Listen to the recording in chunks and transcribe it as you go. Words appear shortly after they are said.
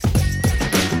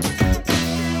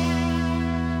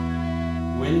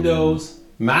Windows,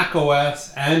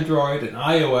 MacOS, Android, and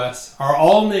iOS are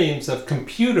all names of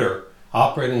computer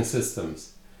operating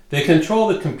systems. They control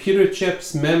the computer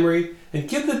chip's memory and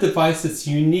give the device its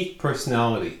unique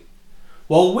personality.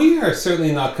 While we are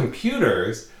certainly not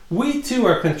computers, we too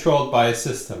are controlled by a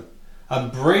system, a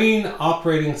brain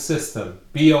operating system,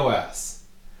 BOS.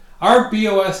 Our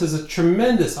BOS is a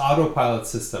tremendous autopilot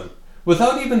system.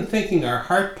 Without even thinking, our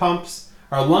heart pumps,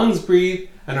 our lungs breathe,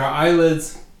 and our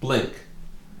eyelids blink.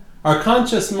 Our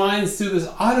conscious minds do this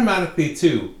automatically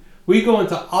too. We go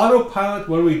into autopilot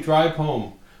when we drive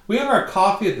home. We have our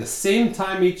coffee at the same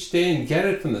time each day and get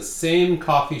it from the same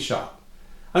coffee shop.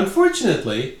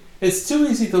 Unfortunately, it's too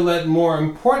easy to let more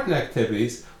important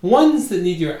activities, ones that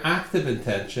need your active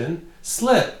attention,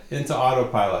 slip into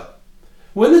autopilot.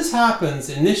 When this happens,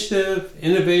 initiative,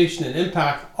 innovation, and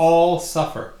impact all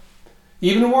suffer.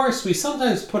 Even worse, we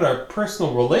sometimes put our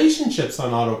personal relationships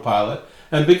on autopilot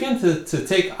and begin to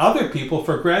take other people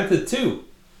for granted too.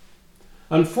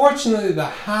 Unfortunately, the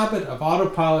habit of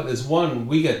autopilot is one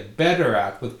we get better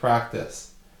at with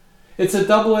practice. It's a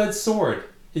double-edged sword.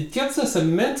 It gives us a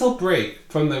mental break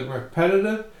from the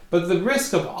repetitive, but the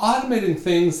risk of automating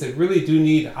things that really do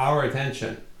need our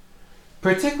attention.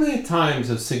 Particularly at times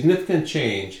of significant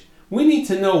change, we need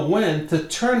to know when to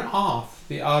turn off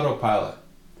the autopilot.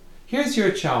 Here's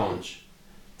your challenge.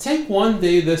 Take one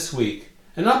day this week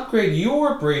and upgrade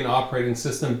your brain operating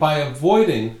system by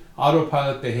avoiding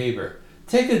autopilot behavior.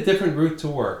 Take a different route to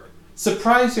work.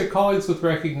 Surprise your colleagues with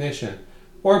recognition,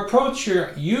 or approach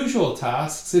your usual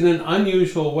tasks in an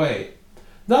unusual way.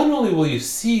 Not only will you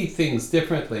see things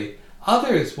differently,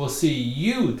 others will see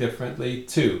you differently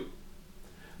too.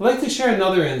 I'd like to share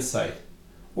another insight.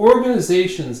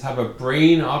 Organizations have a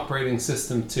brain operating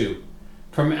system too.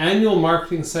 From annual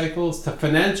marketing cycles to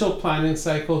financial planning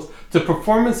cycles to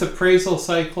performance appraisal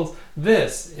cycles,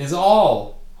 this is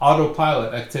all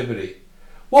autopilot activity.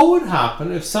 What would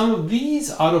happen if some of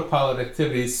these autopilot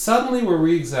activities suddenly were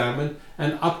re-examined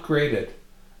and upgraded?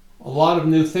 A lot of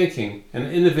new thinking and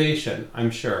innovation,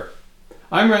 I'm sure.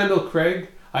 I'm Randall Craig.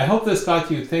 I hope this got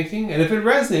you thinking, and if it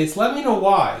resonates, let me know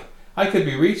why. I could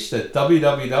be reached at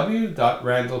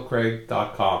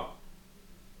www.randallcraig.com.